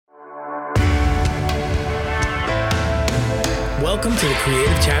Welcome to the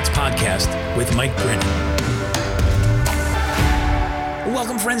Creative Chats podcast with Mike Brennan.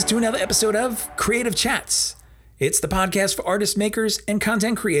 Welcome, friends, to another episode of Creative Chats. It's the podcast for artists, makers, and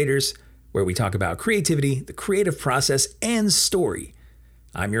content creators where we talk about creativity, the creative process, and story.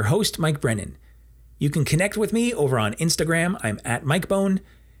 I'm your host, Mike Brennan. You can connect with me over on Instagram. I'm at MikeBone.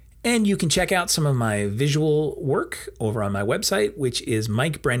 And you can check out some of my visual work over on my website, which is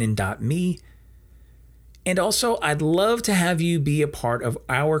mikebrennan.me. And also, I'd love to have you be a part of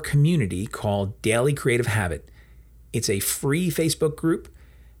our community called Daily Creative Habit. It's a free Facebook group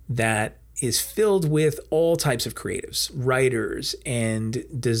that is filled with all types of creatives, writers and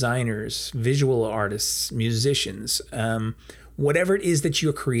designers, visual artists, musicians, whatever it is that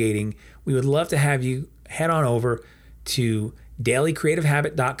you're creating. We would love to have you head on over to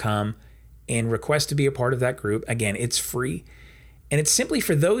dailycreativehabit.com and request to be a part of that group. Again, it's free. And it's simply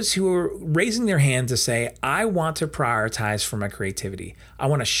for those who are raising their hand to say, I want to prioritize for my creativity. I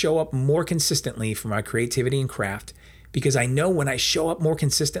want to show up more consistently for my creativity and craft, because I know when I show up more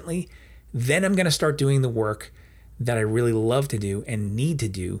consistently, then I'm going to start doing the work that I really love to do and need to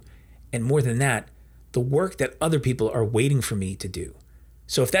do. And more than that, the work that other people are waiting for me to do.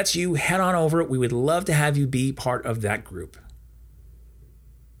 So if that's you, head on over. We would love to have you be part of that group.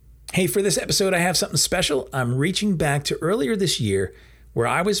 Hey, for this episode, I have something special. I'm reaching back to earlier this year where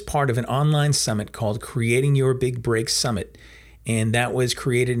I was part of an online summit called Creating Your Big Break Summit. And that was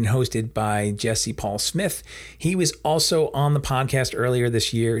created and hosted by Jesse Paul Smith. He was also on the podcast earlier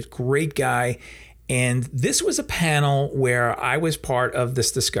this year. Great guy. And this was a panel where I was part of this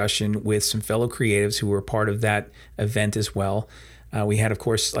discussion with some fellow creatives who were part of that event as well. We had, of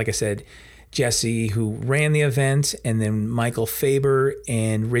course, like I said, Jesse, who ran the event, and then Michael Faber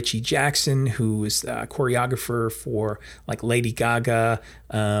and Richie Jackson, who was a choreographer for like Lady Gaga.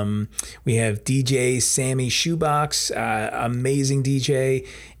 We have DJ Sammy Shoebox, amazing DJ.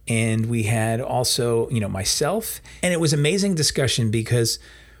 And we had also, myself. And it was amazing discussion because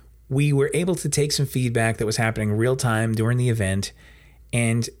we were able to take some feedback that was happening real time during the event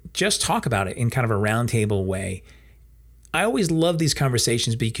and just talk about it in kind of a roundtable way. I always love these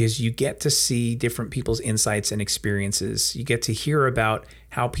conversations because you get to see different people's insights and experiences. You get to hear about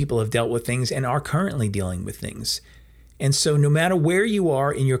how people have dealt with things and are currently dealing with things. And so no matter where you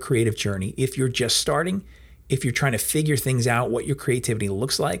are in your creative journey, if you're just starting, if you're trying to figure things out, what your creativity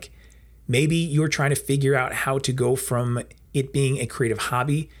looks like, maybe you're trying to figure out how to go from it being a creative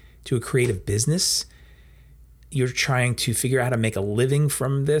hobby to a creative business. You're trying to figure out how to make a living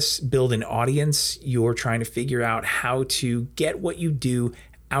from this, build an audience. You're trying to figure out how to get what you do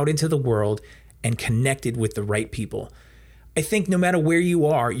out into the world and connected with the right people. I think no matter where you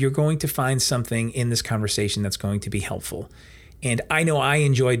are, you're going to find something in this conversation that's going to be helpful. And I know I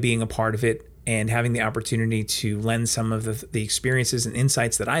enjoyed being a part of it and having the opportunity to lend some of the experiences and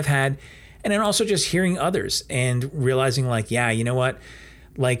insights that I've had. And then also just hearing others and realizing like, yeah, you know what?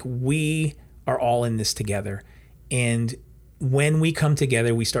 Like we are all in this together. And when we come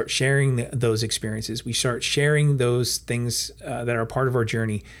together, we start sharing those experiences. We start sharing those things that are part of our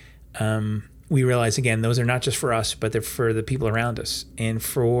journey. We realize, again, those are not just for us, but they're for the people around us and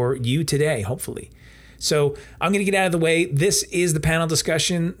for you today, hopefully. So I'm going to get out of the way. This is the panel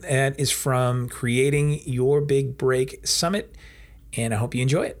discussion that is from Creating Your Big Break Summit, and I hope you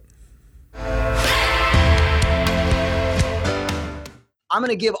enjoy it. I'm going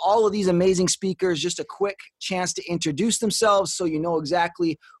to give all of these amazing speakers just a quick chance to introduce themselves so you know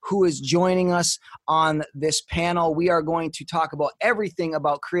exactly who is joining us on this panel. We are going to talk about everything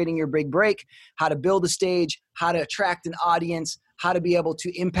about creating your big break, how to build a stage, how to attract an audience, how to be able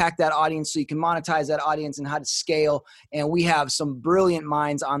to impact that audience so you can monetize that audience, and how to scale. And we have some brilliant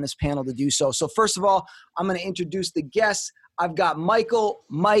minds on this panel to do so. So first of all, I'm going to introduce the guests. I've got Michael,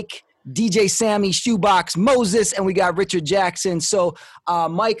 Mike, DJ Sammy, Shoebox, Moses, and we got Richard Jackson. So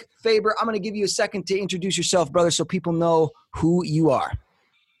Mike Faber, I'm going to give you a second to introduce yourself, brother, so people know who you are.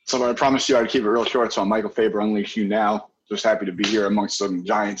 So I promised you I'd keep it real short. So I'm Michael Faber, Unleash You Now. Just happy to be here amongst some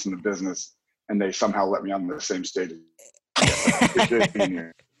giants in the business, and they somehow let me on the same stage. Appreciate being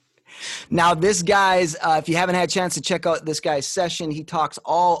here. Now, this guy's, if you haven't had a chance to check out this guy's session, he talks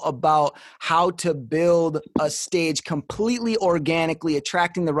all about how to build a stage completely organically,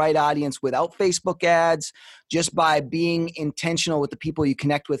 attracting the right audience without Facebook ads, just by being intentional with the people you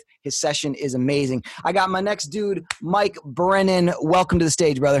connect with. His session is amazing. I got my next dude, Mike Brennan. Welcome to the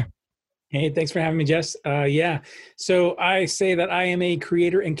stage, brother. Hey, thanks for having me, Jess. So I say that I am a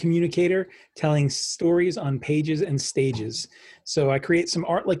creator and communicator telling stories on pages and stages. So I create some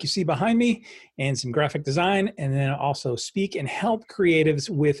art like you see behind me and some graphic design, and then I also speak and help creatives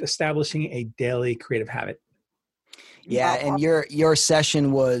with establishing a daily creative habit. Yeah, and your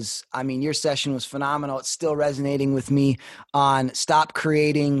session was, I mean, your session was phenomenal. It's still resonating with me on stop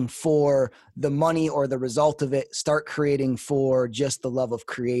creating for the money or the result of it. Start creating for just the love of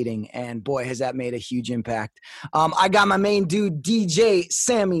creating. And boy, has that made a huge impact. I got my main dude, DJ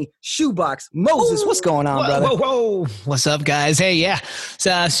Sammy Shoebox Moses. What's going on, brother? Whoa. What's up, guys? Hey, yeah.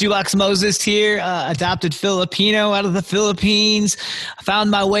 It's Shoebox Moses here, adopted Filipino out of the Philippines. I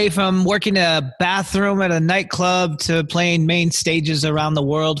found my way from working a bathroom at a nightclub to playing main stages around the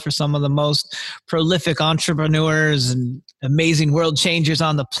world for some of the most prolific entrepreneurs and amazing world changers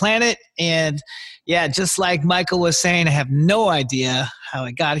on the planet. And yeah, just like Michael was saying, I have no idea how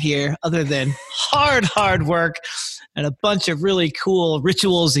I got here other than hard work and a bunch of really cool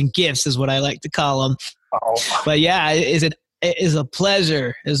rituals and gifts is what I like to call them. Oh. But yeah, it is a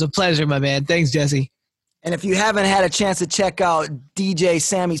pleasure. It was a pleasure, my man. Thanks, Jesse. And if you haven't had a chance to check out DJ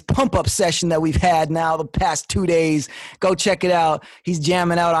Sammy's pump-up session that we've had now the past 2 days, go check it out. He's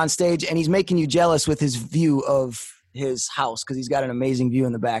jamming out on stage, and he's making you jealous with his view of his house because he's got an amazing view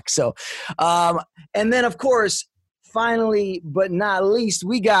in the back. So, and then, of course, finally but not least,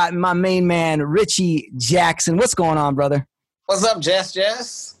 we got my main man, Richie Jackson. What's going on, brother? What's up,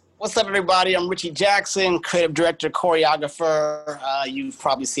 Jess? What's up, everybody? I'm Richie Jackson, creative director, choreographer. You've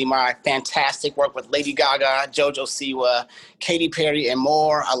probably seen my fantastic work with Lady Gaga, JoJo Siwa, Katy Perry, and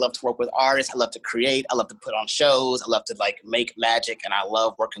more. I love to work with artists. I love to create. I love to put on shows. I love to make magic, and I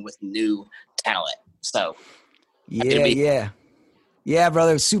love working with new talent. So, yeah,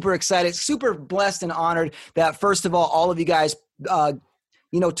 brother. Super excited, super blessed and honored that first of all of you guys,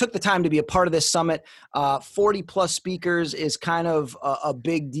 took the time to be a part of this summit. 40 plus speakers is kind of a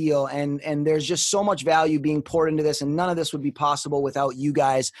big deal. And there's just so much value being poured into this, and none of this would be possible without you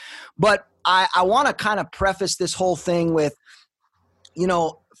guys. But I want to kind of preface this whole thing with,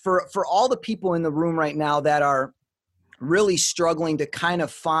 for all the people in the room right now that are really struggling to kind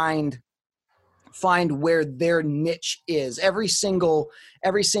of find where their niche is. Every single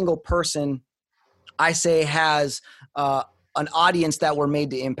person, I say, has an audience that we're made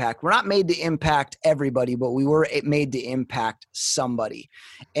to impact. We're not made to impact everybody, but we were made to impact somebody.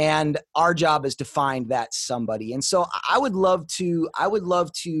 And our job is to find that somebody. And so I would love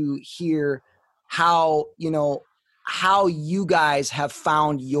to hear how you guys have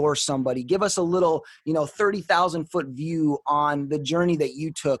found your somebody. Give us a little, 30,000 foot view on the journey that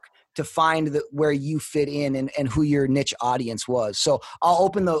you took to find where you fit in and who your niche audience was. So I'll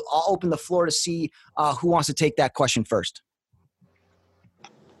open the floor to see who wants to take that question first.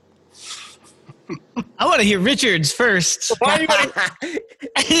 I want to hear Richard's first. I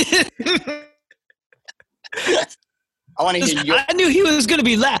want to hear I knew he was going to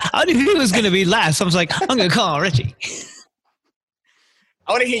be last. I was like, I'm going to call Richie.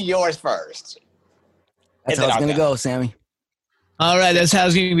 I want to hear yours first. That's how it's going to go, Sammy. All right, that's how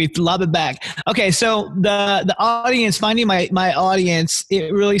it's going to be. Lob it back. Okay, so the audience, finding my audience,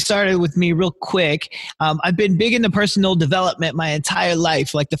 it really started with me real quick. I've been big into personal development my entire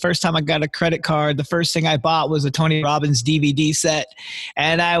life. Like the first time I got a credit card, the first thing I bought was a Tony Robbins DVD set.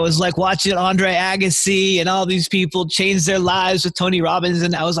 And I was like watching Andre Agassi and all these people change their lives with Tony Robbins.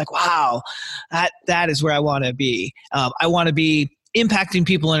 And I was like, wow, that is where I want to be. I want to be impacting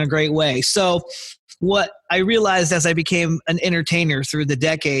people in a great way. So what I realized as I became an entertainer through the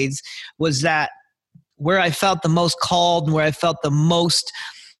decades was that where I felt the most called and where I felt the most,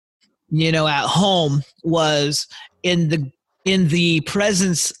 at home was in the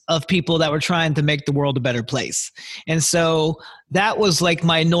presence of people that were trying to make the world a better place. And so that was like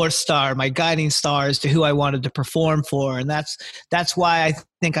my North Star, my guiding star as to who I wanted to perform for. And that's why I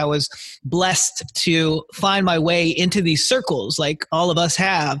think I was blessed to find my way into these circles like all of us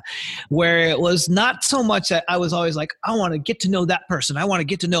have, where it was not so much that I was always like, I want to get to know that person. I want to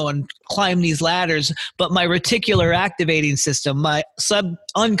get to know and climb these ladders. But my reticular activating system, my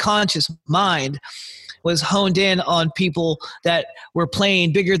unconscious mind, was honed in on people that were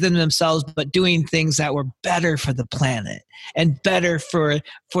playing bigger than themselves, but doing things that were better for the planet and better for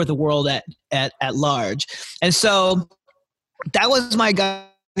the world at large. And so that was my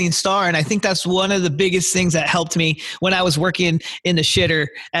guiding star. And I think that's one of the biggest things that helped me when I was working in the shitter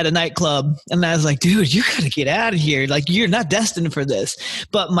at a nightclub. And I was like, dude, you got to get out of here. Like, you're not destined for this.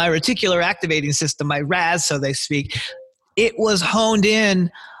 But my reticular activating system, my RAS, so they speak, it was honed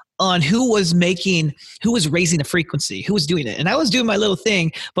in on who was raising the frequency, who was doing it. And I was doing my little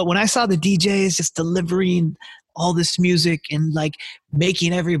thing, but when I saw the DJs just delivering all this music and like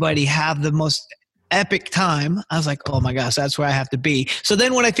making everybody have the most epic time, I was like, oh my gosh, that's where I have to be. So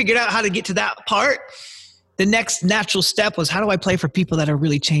then when I figured out how to get to that part, the next natural step was, how do I play for people that are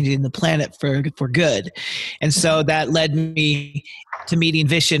really changing the planet for good? And so that led me to meeting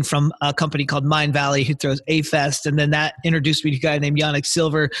Vishen from a company called Mind Valley, who throws A-Fest. And then that introduced me to a guy named Yannick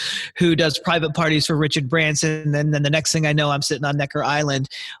Silver, who does private parties for Richard Branson. And then the next thing I know, I'm sitting on Necker Island.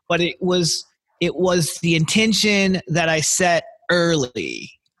 But it was the intention that I set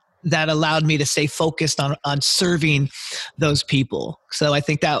early that allowed me to stay focused on serving those people. So I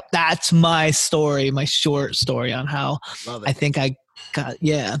think that's my story, my short story on how I think I got,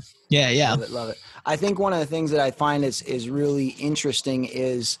 yeah. Love it. I think one of the things that I find is really interesting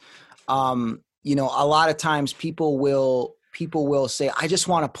is, you know, a lot of times people will say, I just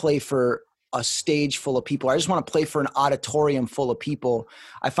want to play for a stage full of people. I just want to play for an auditorium full of people.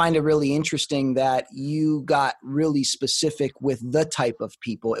 I find it really interesting that you got really specific with the type of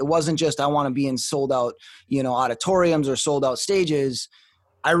people. It wasn't just, I want to be in sold out, you know, auditoriums or sold out stages.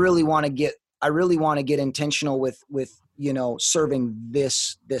 I really want to get intentional with, you know, serving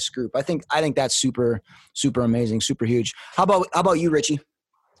this group. I think that's super, super amazing, super huge. How about you, Richie?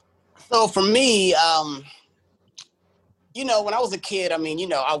 So for me, you know, when I was a kid, I mean, you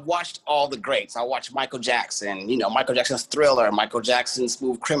know, I watched all the greats. I watched Michael Jackson, you know, Michael Jackson's Thriller, Michael Jackson's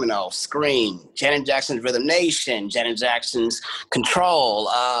Smooth Criminal, Scream, Janet Jackson's Rhythm Nation, Janet Jackson's Control,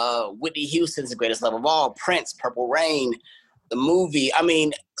 Whitney Houston's The Greatest Love of All, Prince, Purple Rain, the movie. I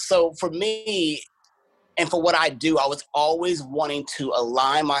mean, so for me and for what I do, I was always wanting to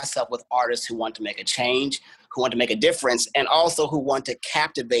align myself with artists who want to make a change, who want to make a difference, and also who want to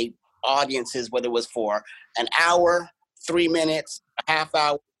captivate audiences, whether it was for an hour, 3 minutes, a half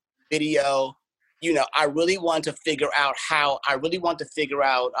hour video. You know, I really want to figure out how I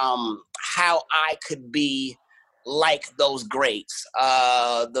could be like those greats,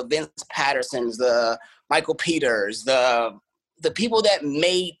 the Vince Pattersons, the Michael Peters, the people that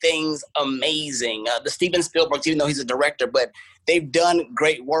made things amazing, the Steven Spielberg, even though he's a director, but they've done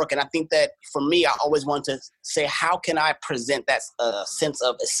great work. And I think that for me, I always want to say, how can I present that sense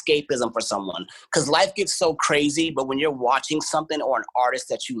of escapism for someone? Because life gets so crazy, but when you're watching something or an artist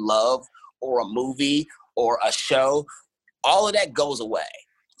that you love or a movie or a show, all of that goes away.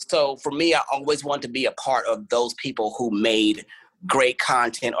 So for me, I always want to be a part of those people who made great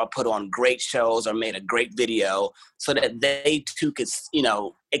content or put on great shows or made a great video so that they too could, you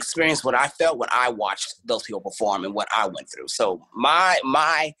know, experience what I felt when I watched those people perform and what I went through. So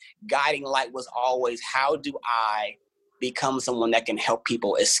my guiding light was always, how do I become someone that can help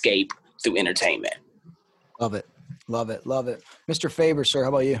people escape through entertainment? Love it. Love it. Love it. Mr. Faber, sir, how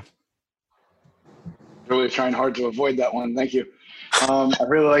about you? Really trying hard to avoid that one. Thank you. I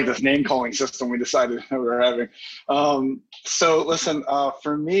really like this name calling system we decided that we were having. So listen,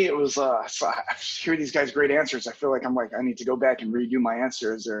 for me, it was, so I hear these guys' great answers. I feel like I need to go back and redo my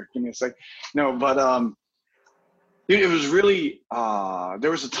answers, or give me a sec. No, but it was really,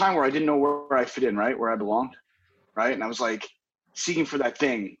 there was a time where I didn't know where I fit in, right? Where I belonged, right? And I was like seeking for that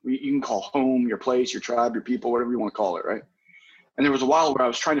thing you can call home, your place, your tribe, your people, whatever you want to call it, right? And there was a while where I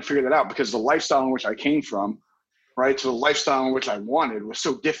was trying to figure that out because the lifestyle in which I came from, right, to the lifestyle in which I wanted was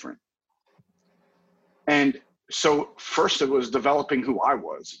so different. And so first it was developing who I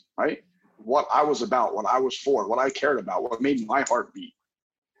was, right? What I was about, what I was for, what I cared about, what made my heart beat,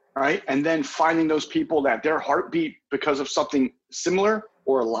 right? And then finding those people that their heart beat because of something similar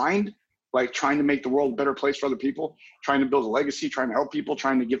or aligned, like trying to make the world a better place for other people, trying to build a legacy, trying to help people,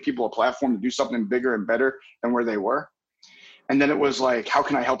 trying to give people a platform to do something bigger and better than where they were. And then it was like, how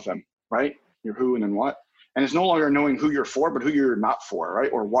can I help them, right? Your who and then what. And it's no longer knowing who you're for, but who you're not for,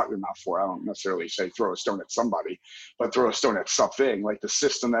 right? Or what you're not for. I don't necessarily say throw a stone at somebody, but throw a stone at something. Like the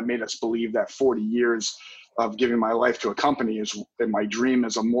system that made us believe that 40 years of giving my life to a company is that my dream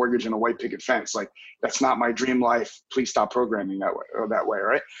is a mortgage and a white picket fence. Like, that's not my dream life. Please stop programming that way,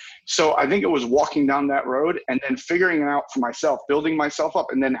 right? So I think it was walking down that road and then figuring it out for myself, building myself up.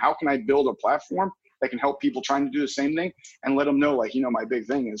 And then how can I build a platform that can help people trying to do the same thing and let them know, like, you know, my big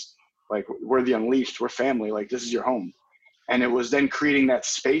thing is, like, we're the Unleashed, we're family, like, this is your home. And it was then creating that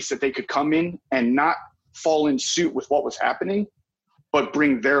space that they could come in and not fall in suit with what was happening, but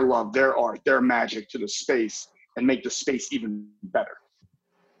bring their love, their art, their magic to the space and make the space even better.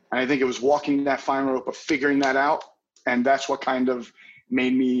 And I think it was walking that fine rope of figuring that out. And that's what kind of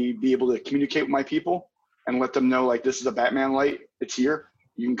made me be able to communicate with my people and let them know, like, this is a Batman light, it's here.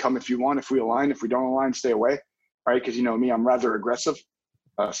 You can come if you want, if we align. If we don't align, stay away, right? Because you know me, I'm rather aggressive.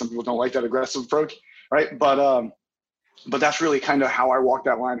 Some people don't like that aggressive approach, right? But that's really kind of how I walked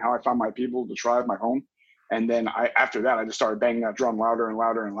that line, how I found my people, the tribe, my home. And then after that, I just started banging that drum louder and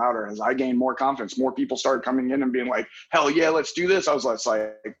louder and louder. As I gained more confidence, more people started coming in and being like, hell yeah, let's do this. I was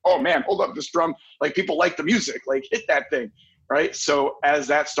like, oh man, hold up, this drum, like people like the music, like hit that thing, right? So as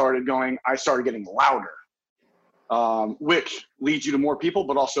that started going, I started getting louder, which leads you to more people,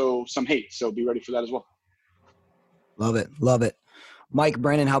 but also some hate. So be ready for that as well. Love it. Love it. Mike,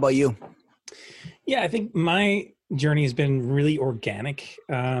 Brandon, how about you? Yeah, I think my journey has been really organic.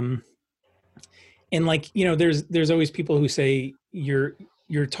 And like, you know, there's always people who say you're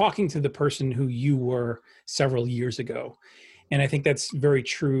talking to the person who you were several years ago. And I think that's very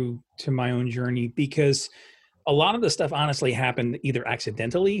true to my own journey, because a lot of the stuff honestly happened either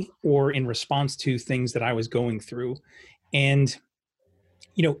accidentally or in response to things that I was going through. And,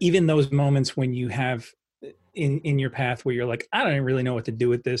 you know, even those moments when you have in your path where you're like, I don't really know what to do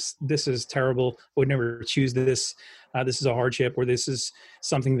with this. This is terrible. I would never choose this. This is a hardship, or this is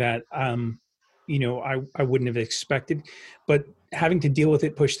something that, you know, I wouldn't have expected, but having to deal with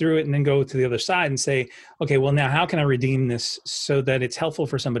it, push through it, and then go to the other side and say, okay, well, now how can I redeem this so that it's helpful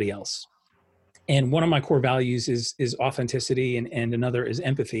for somebody else? And one of my core values is authenticity, and another is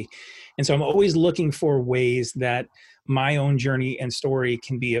empathy. And so I'm always looking for ways that my own journey and story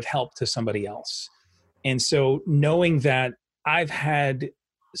can be of help to somebody else. And so knowing that I've had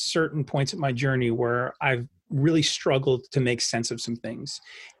certain points in my journey where I've really struggled to make sense of some things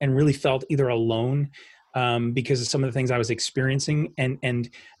and really felt either alone because of some of the things I was experiencing, and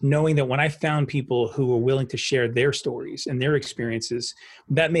knowing that when I found people who were willing to share their stories and their experiences,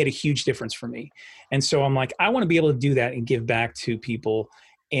 that made a huge difference for me. And so I'm like, I want to be able to do that and give back to people,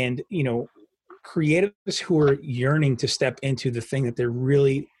 and, you know, creatives who are yearning to step into the thing that they're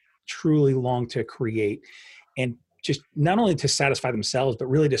really truly long to create, and just not only to satisfy themselves, but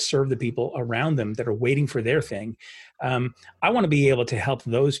really to serve the people around them that are waiting for their thing. I want to be able to help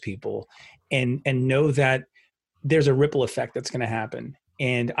those people and know that there's a ripple effect that's going to happen.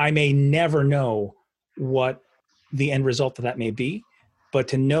 And I may never know what the end result of that may be, but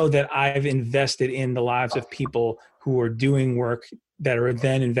to know that I've invested in the lives of people who are doing work that are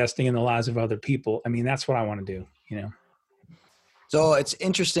then investing in the lives of other people. I mean, that's what I want to do, you know? So it's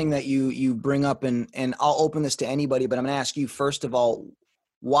interesting that you bring up, and I'll open this to anybody, but I'm going to ask you first of all,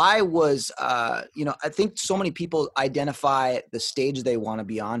 why was, you know, I think so many people identify the stage they want to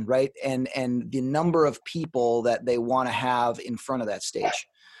be on, right? And the number of people that they want to have in front of that stage,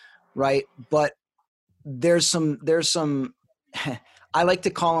 right? But there's some I like to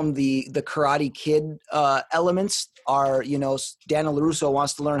call them the Karate Kid elements. Are, you know, Daniel LaRusso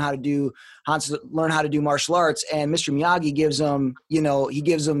wants to learn how to do martial arts, and Mr. Miyagi gives him, you know, he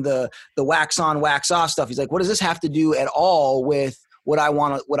gives him the wax on, wax off stuff. He's like, what does this have to do at all with what I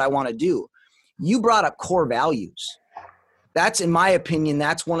want to do? You brought up core values. That's, in my opinion,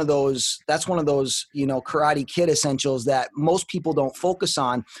 that's one of those, you know, Karate Kid essentials that most people don't focus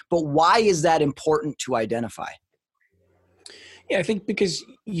on. But why is that important to identify? Yeah, I think because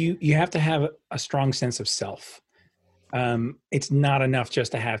you have to have a strong sense of self. It's not enough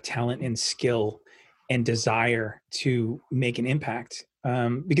just to have talent and skill and desire to make an impact.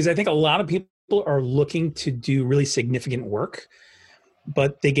 Because I think a lot of people are looking to do really significant work,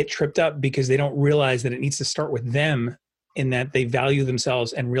 but they get tripped up because they don't realize that it needs to start with them, in that they value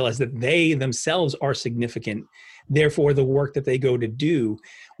themselves and realize that they themselves are significant. Therefore, the work that they go to do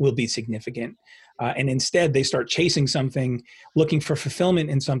will be significant. And instead, they start chasing something, looking for fulfillment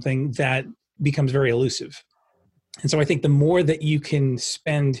in something that becomes very elusive. And so I think the more that you can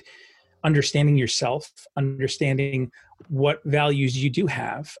spend understanding yourself, understanding what values you do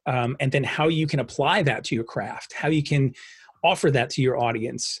have, and then how you can apply that to your craft, how you can offer that to your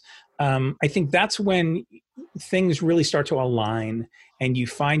audience, I think that's when things really start to align, and you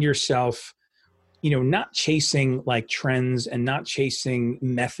find yourself, you know, not chasing like trends and not chasing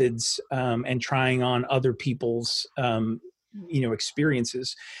methods and trying on other people's, you know,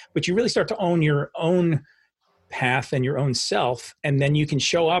 experiences, but you really start to own your own path and your own self. And then you can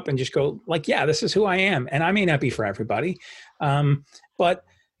show up and just go like, yeah, this is who I am. And I may not be for everybody, but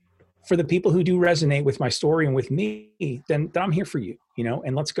for the people who do resonate with my story and with me, then I'm here for you, you know,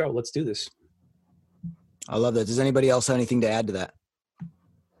 and let's go, let's do this. I love that. Does anybody else have anything to add to that?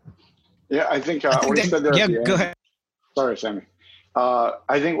 Yeah, I think what he said there at the end. Go ahead. Sorry, Sammy.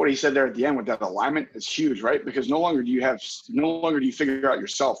 I think what he said there at the end with that alignment is huge, right? Because no longer do you figure out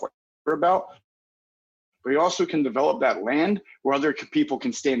yourself what you're about, but you also can develop that land where other people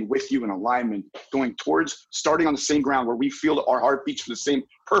can stand with you in alignment, going towards starting on the same ground where we feel our heart beats for the same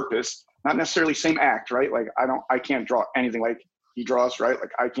purpose, not necessarily same act, right? Like I can't draw anything like he draws, right?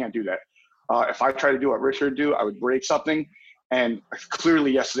 Like I can't do that. If I try to do what Richard do, I would break something. And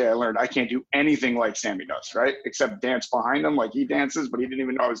clearly yesterday I learned I can't do anything like Sammy does, right? Except dance behind him like he dances, but he didn't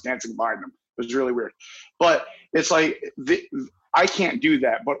even know I was dancing behind him. It was really weird. But it's like, I can't do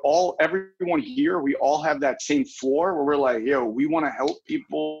that. But everyone here, we all have that same floor where we're like, yo, we want to help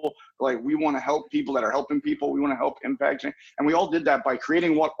people. Like, we want to help people that are helping people. We want to help impact. And we all did that by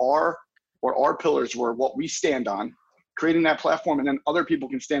creating what our pillars were, what we stand on, creating that platform. And then other people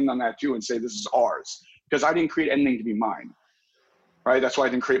can stand on that too and say, this is ours. Because I didn't create anything to be mine. Right? That's why I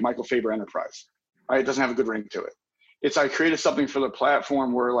didn't create Michael Faber Enterprise. Right? It doesn't have a good ring to it. I created something for the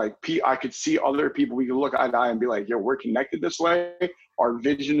platform where like I could see other people, we could look eye to eye and be like, yo, we're connected this way. Our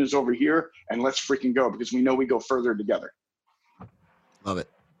vision is over here and let's freaking go because we know we go further together. Love it.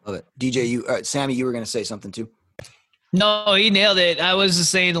 Love it. DJ, Sammy, you were going to say something too. No, he nailed it. I was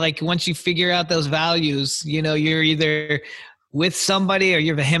just saying, like, once you figure out those values, you're either with somebody or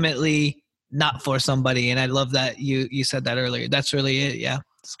you're vehemently not for somebody. And I love that you said that earlier. That's really it. Yeah,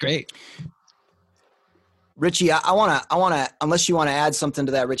 it's great. Richie, I want to, unless you want to add something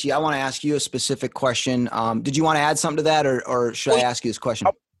to that, Richie, I want to ask you a specific question. Did you want to add something to that or should I ask you this question?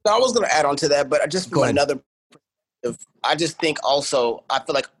 I was going to add on to that, but just from another, I just think also, I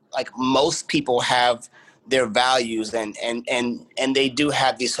feel like most people have their values and they do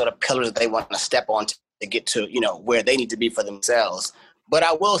have these sort of pillars that they want to step on to get to, where they need to be for themselves. But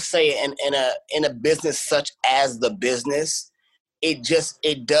I will say in a business such as the business,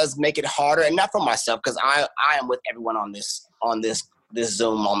 it does make it harder, and not for myself, because I am with everyone on this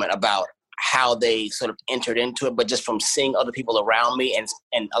Zoom moment about how they sort of entered into it, but just from seeing other people around me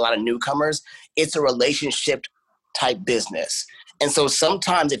and a lot of newcomers, it's a relationship type business. And so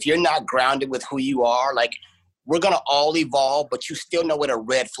sometimes if you're not grounded with who you are, like, we're going to all evolve, but you still know what a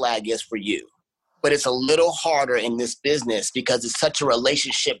red flag is for you. But it's a little harder in this business because it's such a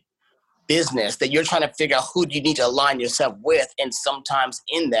relationship business that you're trying to figure out who do you need to align yourself with. And sometimes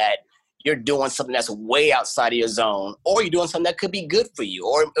in that, you're doing something that's way outside of your zone, or you're doing something that could be good for you,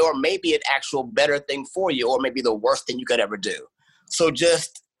 or maybe an actual better thing for you, or maybe the worst thing you could ever do. So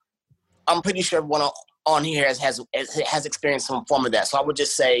I'm pretty sure everyone on here has experienced some form of that. So I would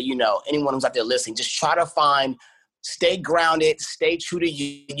just say, anyone who's out there listening, just try to stay grounded, stay true to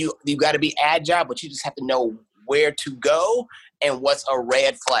you. You got to be agile, but you just have to know where to go and what's a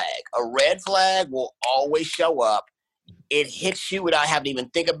red flag. A red flag will always show up. It hits you without having to even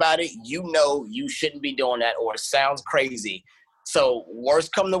think about it. You shouldn't be doing that, or it sounds crazy. So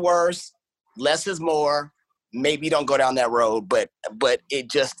worst come to worst, less is more. Maybe don't go down that road, but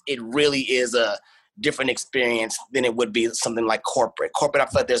it really is a different experience than it would be something like corporate. Corporate, I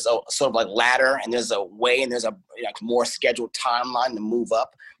feel like there's a sort of like ladder, and there's a way, and there's a more scheduled timeline to move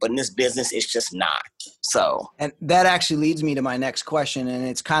up. But in this business, it's just not. So, and that actually leads me to my next question, and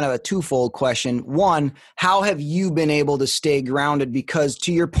it's kind of a twofold question. One, how have you been able to stay grounded? Because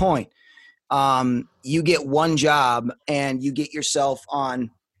to your point, you get one job and you get yourself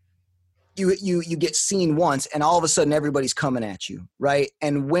on. You get seen once, and all of a sudden everybody's coming at you, right?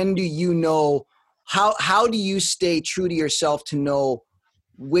 And when do you know? How do you stay true to yourself to know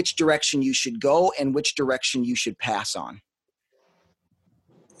which direction you should go and which direction you should pass on?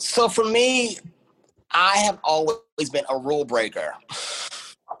 So for me, I have always been a rule breaker.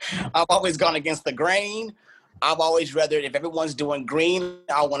 I've always gone against the grain. I've always rather, if everyone's doing green,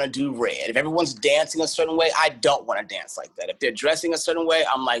 I want to do red. If everyone's dancing a certain way, I don't want to dance like that. If they're dressing a certain way,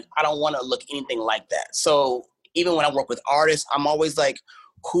 I'm like, I don't want to look anything like that. So even when I work with artists, I'm always like,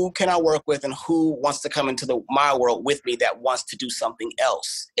 who can I work with and who wants to come into my world with me that wants to do something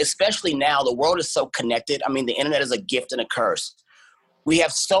else? Especially now, the world is so connected. I mean, the internet is a gift and a curse. We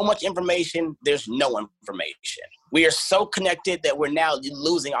have so much information, there's no information. We are so connected that we're now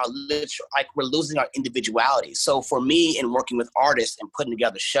losing we're losing our individuality. So for me, in working with artists and putting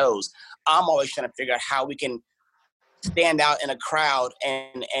together shows, I'm always trying to figure out how we can stand out in a crowd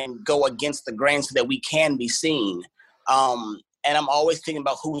and go against the grain so that we can be seen. And I'm always thinking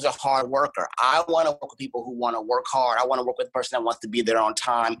about who's a hard worker. I want to work with people who want to work hard. I want to work with a person that wants to be there on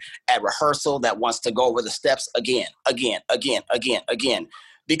time at rehearsal, that wants to go over the steps again,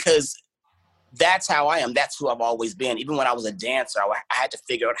 because that's how I am. That's who I've always been. Even when I was a dancer, I had to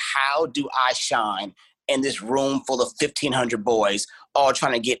figure out, how do I shine in this room full of 1,500 boys all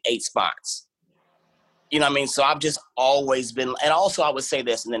trying to get 8 spots? You know what I mean? So I've just always been, and also I would say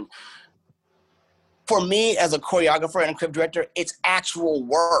this, and then for me as a choreographer and a creative director, it's actual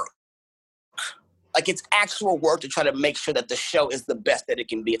work. Like, it's actual work to try to make sure that the show is the best that it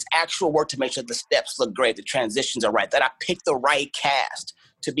can be. It's actual work to make sure the steps look great, the transitions are right, that I pick the right cast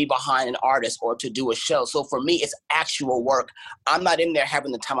to be behind an artist or to do a show. So for me, it's actual work. I'm not in there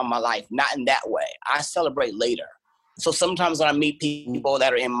having the time of my life, not in that way. I celebrate later. So sometimes when I meet people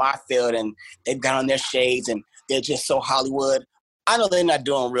that are in my field and they've got on their shades and they're just so Hollywood, I know they're not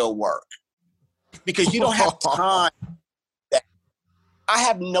doing real work because you don't have time. I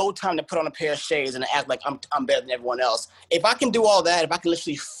have no time to put on a pair of shades and act like I'm better than everyone else. If I can do all that, if I can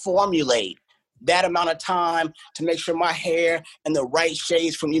literally formulate that amount of time to make sure my hair and the right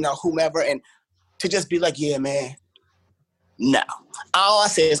shades from, whomever, and to just be like, yeah, man, no. All I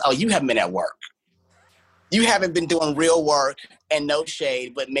say is, oh, you haven't been at work. You haven't been doing real work, and no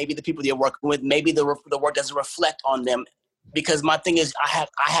shade, but maybe the people you're working with, maybe the work doesn't reflect on them. Because my thing is, I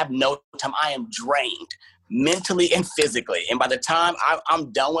have no time. I am drained mentally and physically. And by the time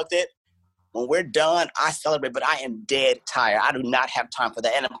I'm done with it, when we're done, I celebrate, but I am dead tired. I do not have time for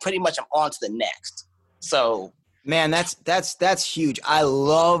that. And I'm on to the next. So, man, that's huge. I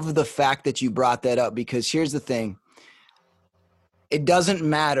love the fact that you brought that up, because here's the thing. It doesn't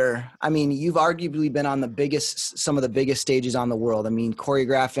matter. I mean, you've arguably been on some of the biggest stages on the world. I mean,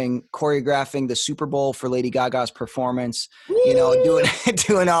 choreographing the Super Bowl for Lady Gaga's performance,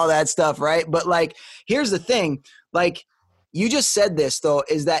 doing all that stuff, right? But like, here's the thing, like you just said this though,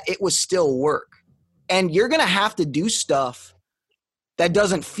 is that it was still work, and you're going to have to do stuff that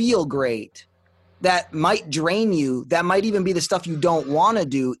doesn't feel great, that might drain you, that might even be the stuff you don't want to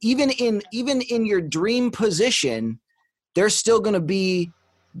do. Even in your dream position, there's still going to be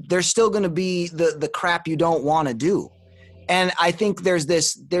the crap you don't want to do. And I think there's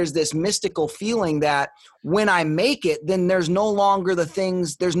this mystical feeling that when I make it, then there's no longer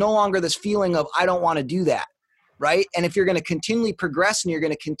this feeling of, I don't want to do that. Right. And if you're going to continually progress and you're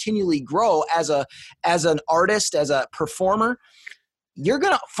going to continually grow as an artist, as a performer, you're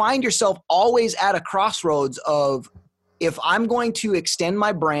going to find yourself always at a crossroads of, if I'm going to extend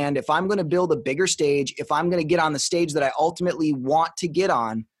my brand, if I'm going to build a bigger stage, if I'm going to get on the stage that I ultimately want to get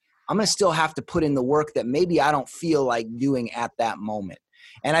on, I'm going to still have to put in the work that maybe I don't feel like doing at that moment.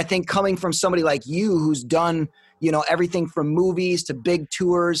 And I think coming from somebody like you, who's done, everything from movies to big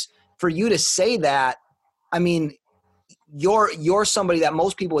tours, for you to say that, I mean, you're somebody that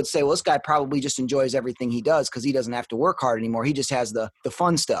most people would say, well, this guy probably just enjoys everything he does because he doesn't have to work hard anymore. He just has the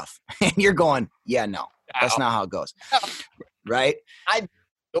fun stuff. And you're going, yeah, no. That's not how it goes. Right? I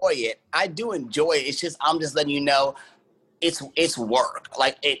enjoy it. I do enjoy it. It's just, I'm just letting you know it's work.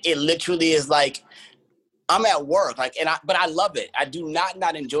 Like it literally is like, I'm at work. Like, but I love it. I do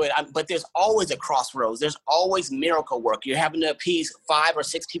not enjoy it. But there's always a crossroads. There's always miracle work. You're having to appease 5 or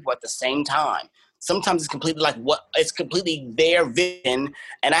 6 people at the same time. Sometimes it's completely it's completely their vision,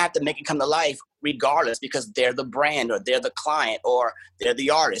 and I have to make it come to life regardless, because they're the brand, or they're the client, or they're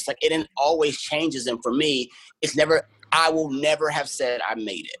the artist. Like, it always changes. And for me, I will never have said I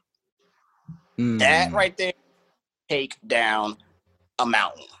made it. That right there, take down a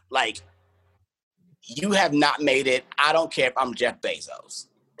mountain. Like, you have not made it. I don't care if I'm Jeff Bezos.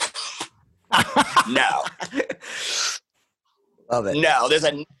 No. Love it. No,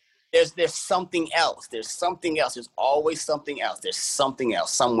 there's something else. There's something else. There's always something else. There's something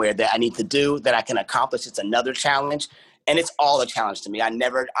else somewhere that I need to do, that I can accomplish. It's another challenge, and it's all a challenge to me. I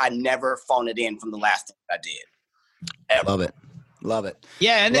never phoned it in from the last thing I did. Ever. Love it.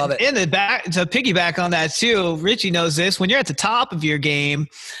 Yeah, and in the back, to piggyback on that too, Richie knows this. When you're at the top of your game,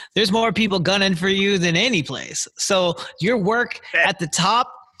 there's more people gunning for you than any place. So your work at the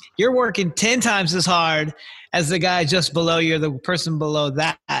top, you're working 10 times as hard as the guy just below you, or the person below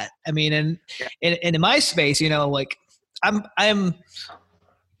that. I mean, and in my space, like I'm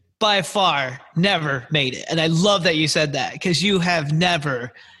by far never made it. And I love that you said that, because you have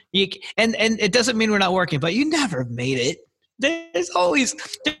never, and it doesn't mean we're not working, but you never made it. They always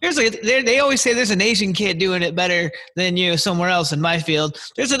say there's an Asian kid doing it better than you somewhere else in my field.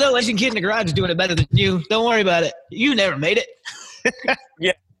 There's another Asian kid in the garage doing it better than you. Don't worry about it. You never made it.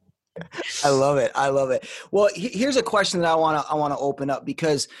 Yeah. I love it. Well, here's a question that I want to open up,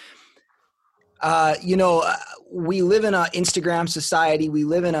 because, we live in an Instagram society. We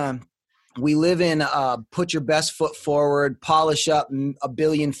live in put your best foot forward, polish up a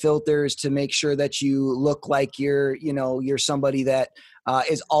billion filters to make sure that you look like you're somebody that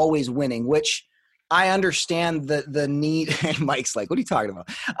is always winning, which I understand the need. And Mike's like, what are you talking about?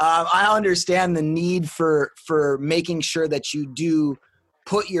 I understand the need for making sure that you do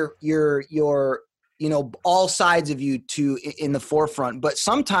put your all sides of you in the forefront. But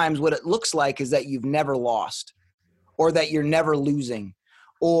sometimes what it looks like is that you've never lost, or that you're never losing,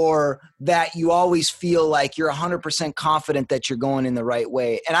 or that you always feel like you're 100% confident that you're going in the right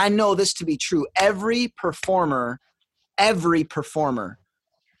way. And I know this to be true. Every performer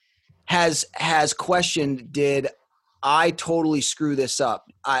has questioned, did I totally screw this up?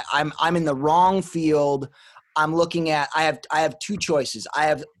 I'm in the wrong field. I'm looking at, I have two choices. I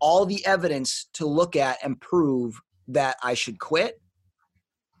have all the evidence to look at and prove that I should quit.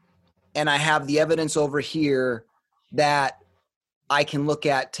 And I have the evidence over here that I can look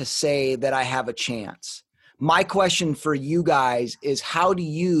at to say that I have a chance. My question for you guys is, how do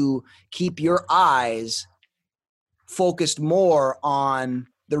you keep your eyes focused more on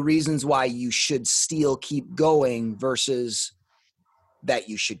the reasons why you should still keep going versus that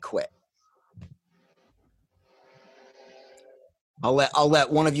you should quit? I'll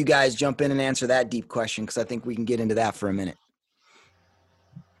let one of you guys jump in and answer that deep question, because I think we can get into that for a minute.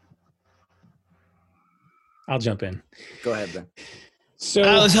 I'll jump in. Go ahead, Ben. So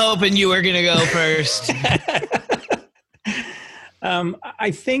I was hoping you were going to go first.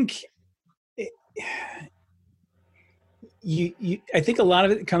 I think I think a lot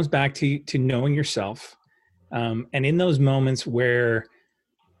of it comes back to knowing yourself. And in those moments where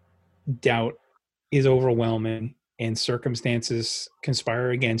doubt is overwhelming and circumstances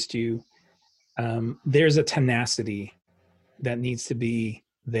conspire against you, there's a tenacity that needs to be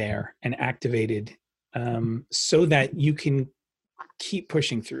there and activated, so that you can keep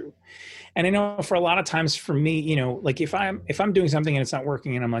pushing through. And I know for a lot of times for me, you know, like if I'm doing something and it's not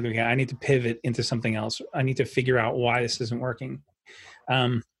working and I'm like, okay, I need to pivot into something else. I need to figure out why this isn't working.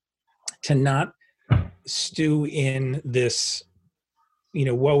 To not stew in this, you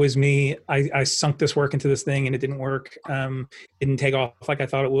know, woe is me. I sunk this work into this thing and it didn't work. Didn't take off like I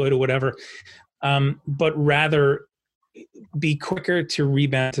thought it would or whatever. But rather be quicker to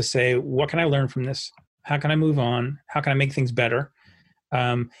rebound, to say, what can I learn from this? How can I move on? How can I make things better?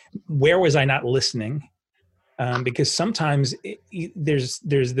 Where was I not listening? Because sometimes there's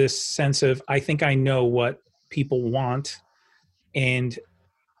this sense of, I think I know what people want and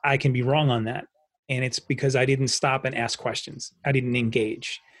I can be wrong on that. And it's because I didn't stop and ask questions. I didn't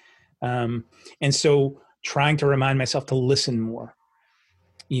engage. And so trying to remind myself to listen more,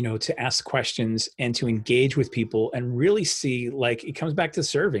 you know, to ask questions and to engage with people and really see, like, it comes back to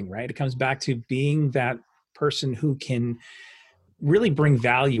serving, right? It comes back to being that person who can really bring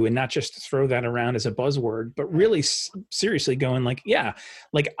value and not just throw that around as a buzzword, but really seriously going like, yeah,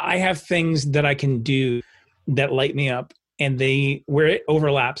 like I have things that I can do that light me up, and where it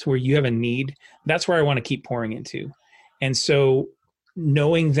overlaps, where you have a need, that's where I want to keep pouring into. And so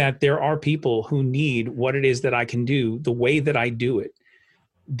knowing that there are people who need what it is that I can do, the way that I do it,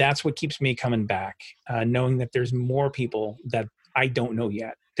 that's what keeps me coming back. Knowing that there's more people that I don't know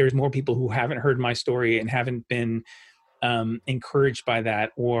yet. There's more people who haven't heard my story and haven't been encouraged by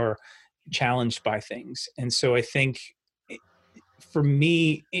that or challenged by things. And so I think for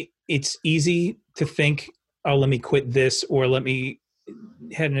me, it's easy to think, oh, let me quit this or let me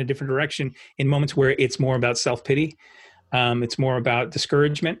head in a different direction in moments where it's more about self-pity. It's more about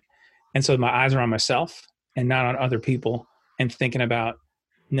discouragement. And so my eyes are on myself and not on other people, and thinking about,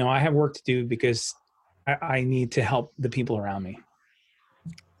 no, I have work to do because I need to help the people around me.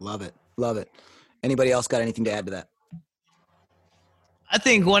 Love it. Love it. Anybody else got anything to add to that? I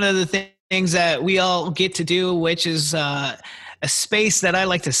think one of the things that we all get to do, which is a space that I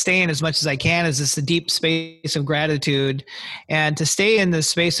like to stay in as much as I can, is this deep space of gratitude. And to stay in the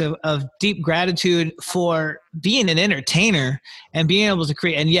space of deep gratitude for being an entertainer and being able to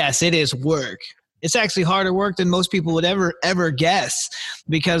create. And yes, it is work. It's actually harder work than most people would ever guess,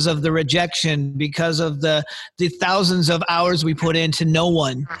 because of the rejection, because of the thousands of hours we put into no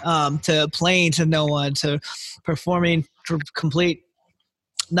one, to playing to no one, to performing for complete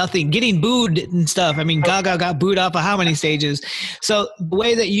nothing, getting booed and stuff. I mean, Gaga got booed off of how many stages? So the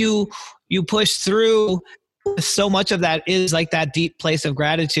way that you push through, so much of that is like that deep place of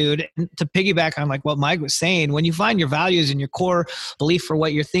gratitude. And to piggyback on like what Mike was saying, when you find your values and your core belief for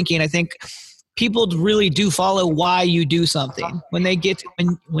what you're thinking, I think people really do follow why you do something. When they get,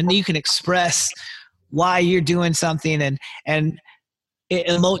 when you can express why you're doing something and it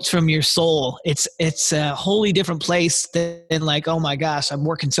emotes from your soul, it's a wholly different place than like, oh my gosh, I'm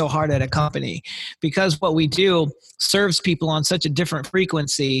working so hard at a company. Because what we do serves people on such a different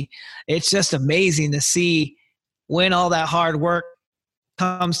frequency. It's just amazing to see when all that hard work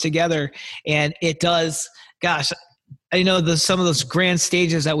comes together. And it does, gosh, I know some of those grand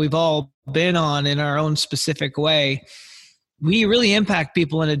stages that we've all been on in our own specific way, we really impact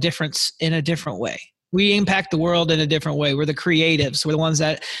people in a different way. We impact the world in a different way. We're the creatives. We're the ones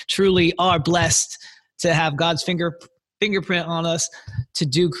that truly are blessed to have God's fingerprint on us to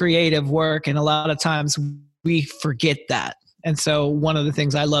do creative work. And a lot of times we forget that. And so one of the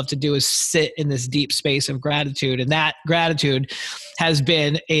things I love to do is sit in this deep space of gratitude. And that gratitude has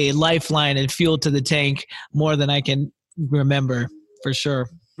been a lifeline and fuel to the tank more than I can remember, for sure.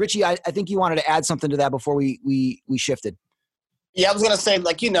 Richie, I think you wanted to add something to that before we shifted. Yeah, I was going to say,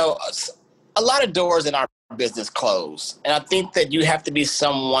 like, a lot of doors in our business close. And I think that you have to be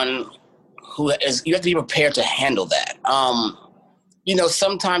someone you have to be prepared to handle that.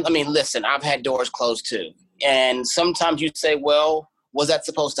 Sometimes, listen, I've had doors closed too. And sometimes you say, well, was that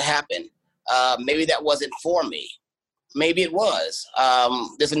supposed to happen? Maybe that wasn't for me. Maybe it was.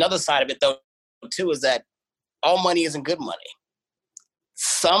 There's another side of it, though, too, is that all money isn't good money.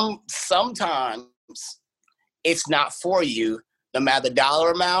 Sometimes it's not for you, no matter the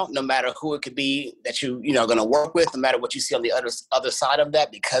dollar amount, no matter who it could be that you're going to work with, no matter what you see on the other side of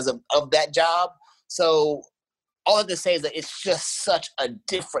that because of that job. So all I have to say is that it's just such a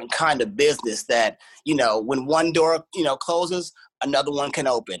different kind of business that, when one door, closes, another one can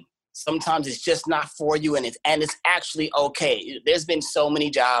open. Sometimes it's just not for you, and it's actually okay. There's been so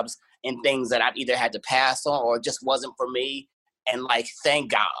many jobs and things that I've either had to pass on or it just wasn't for me. And like,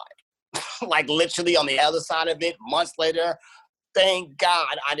 thank God, like literally on the other side of it, months later, thank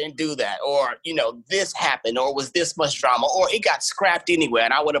God I didn't do that. Or, this happened, or was this much drama, or it got scrapped anyway,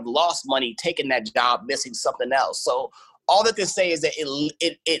 and I would have lost money taking that job, missing something else. So all that to say is that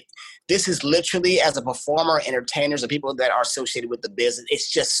this is literally, as a performer, entertainers, or people that are associated with the business,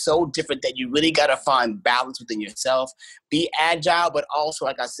 it's just so different that you really got to find balance within yourself. Be agile, but also,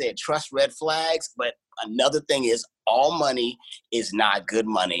 like I said, trust red flags. But another thing is, all money is not good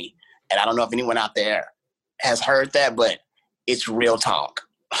money. And I don't know if anyone out there has heard that, but it's real talk.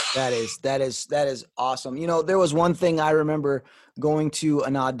 That is awesome. There was one thing I remember going to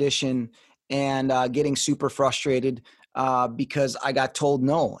an audition and getting super frustrated because I got told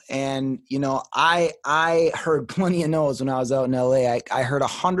no. And, I heard plenty of no's when I was out in LA. I heard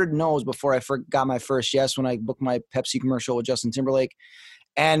 100 no's before I got my first yes when I booked my Pepsi commercial with Justin Timberlake.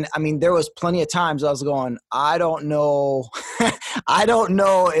 And there was plenty of times I was going, I don't know. I don't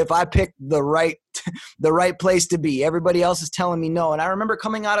know if I picked the right place to be. Everybody else is telling me no. And I remember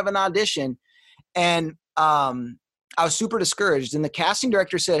coming out of an audition and I was super discouraged. And the casting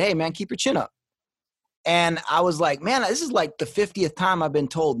director said, hey man, keep your chin up. And I was like, man, this is like the 50th time I've been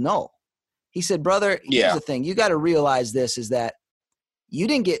told no. He said, brother, here's the thing. You got to realize this is that you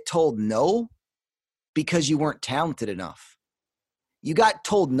didn't get told no because you weren't talented enough. You got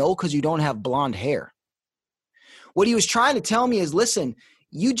told no because you don't have blonde hair. What he was trying to tell me is, listen,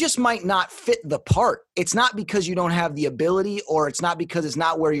 you just might not fit the part. It's not because you don't have the ability, or it's not because it's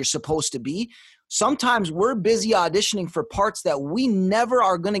not where you're supposed to be. Sometimes we're busy auditioning for parts that we never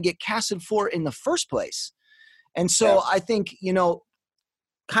are going to get casted for in the first place. And so I think,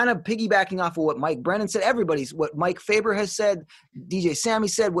 kind of piggybacking off of what Mike Brennan said, what Mike Faber has said, DJ Sammy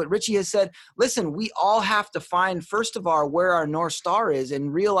said, what Richie has said. Listen, we all have to find, first of all, where our North Star is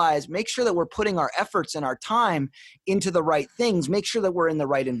and make sure that we're putting our efforts and our time into the right things. Make sure that we're in the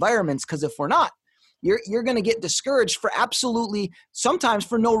right environments, because if we're not, you're going to get discouraged for sometimes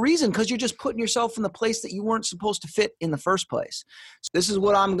for no reason, because you're just putting yourself in the place that you weren't supposed to fit in the first place. So this is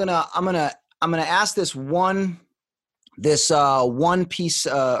what I'm going to ask this one piece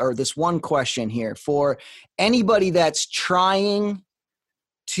or this one question here for anybody that's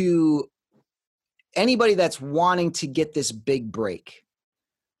wanting to get this big break,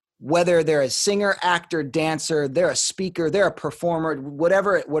 whether they're a singer, actor, dancer, they're a speaker, they're a performer,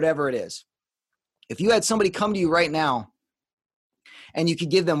 whatever it is. If you had somebody come to you right now and you could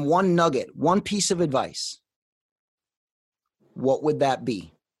give them one nugget, one piece of advice, what would that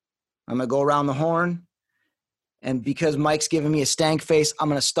be? I'm going to go around the horn. And because Mike's giving me a stank face, I'm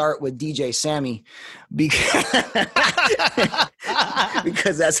going to start with DJ Sammy because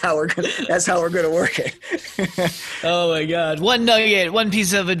that's how we're going to work it. Oh my God. One nugget, one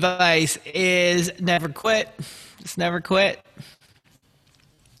piece of advice is never quit. Just never quit.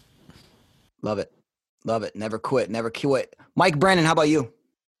 Love it. Love it. Never quit. Never quit. Mike Brennan, how about you?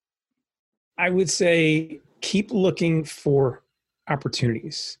 I would say keep looking for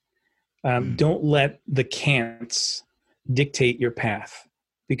opportunities. Don't let the can'ts dictate your path,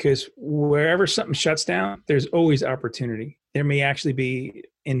 because wherever something shuts down, there's always opportunity. There may actually be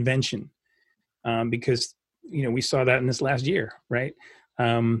invention, because, we saw that in this last year, right?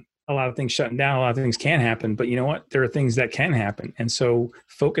 A lot of things shutting down, a lot of things can happen, but you know what? There are things that can happen. And so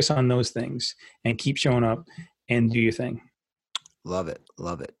focus on those things and keep showing up and do your thing. Love it.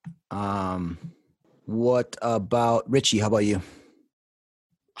 Love it. What about Richie? How about you?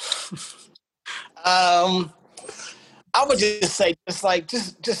 I would just say,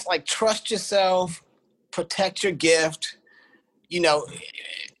 just trust yourself, protect your gift.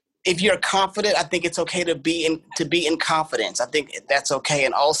 If you're confident, I think it's okay to be in confidence. I think that's okay.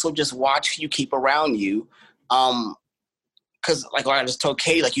 And also just watch who you keep around you. because like I just told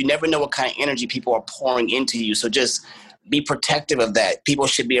Katie, like you never know what kind of energy people are pouring into you. So just be protective of that. People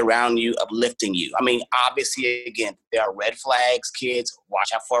should be around you, uplifting you. I mean, obviously, again, there are red flags, kids. Watch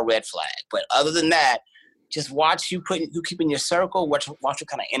out for a red flag. But other than that, just watch who keep in your circle. Watch what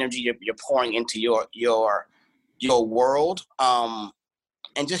kind of energy you're pouring into your world,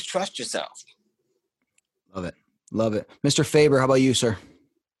 and just trust yourself. Love it. Mr. Faber, how about you, sir?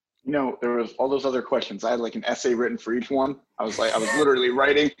 There was all those other questions. I had like an essay written for each one. I was literally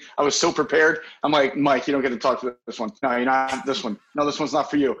writing. I was so prepared. I'm like, Mike, you don't get to talk to this one. No, you're not this one. No, this one's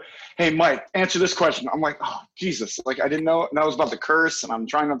not for you. Hey, Mike, answer this question. I'm like, oh, Jesus. Like, I didn't know. And that was about the curse. And I'm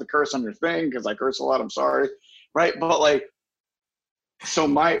trying not to curse on your thing because I curse a lot. I'm sorry. Right. But like, so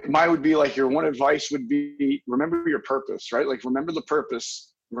my would be like, your one advice would be, remember your purpose, right? Like, remember the purpose.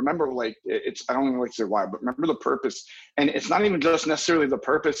 Remember, like, I don't even like to say why, but remember the purpose. And it's not even just necessarily the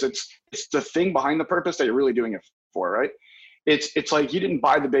purpose. It's the thing behind the purpose that you're really doing it for, right? It's like you didn't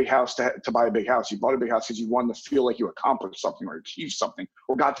buy the big house to buy a big house. You bought a big house because you wanted to feel like you accomplished something or achieved something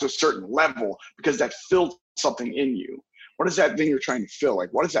or got to a certain level because that filled something in you. What is that thing you're trying to fill?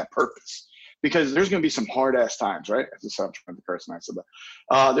 Like, what is that purpose? Because there's going to be some hard ass times, right? As I said, I'm trying to curse and I said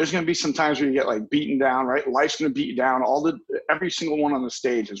that. There's going to be some times where you get like beaten down, right? Life's going to beat you down. Every single one on the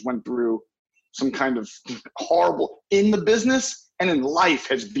stage has went through some kind of horrible in the business and in life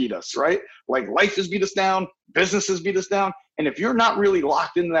has beat us, right? Like life has beat us down, business has beat us down. And if you're not really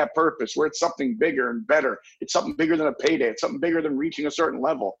locked into that purpose where it's something bigger and better, it's something bigger than a payday, it's something bigger than reaching a certain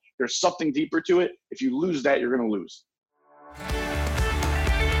level, there's something deeper to it. If you lose that, you're going to lose.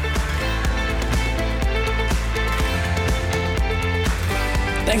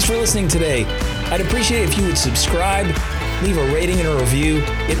 Thanks for listening today. I'd appreciate it if you would subscribe, leave a rating and a review.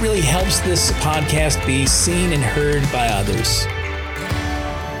 It really helps this podcast be seen and heard by others.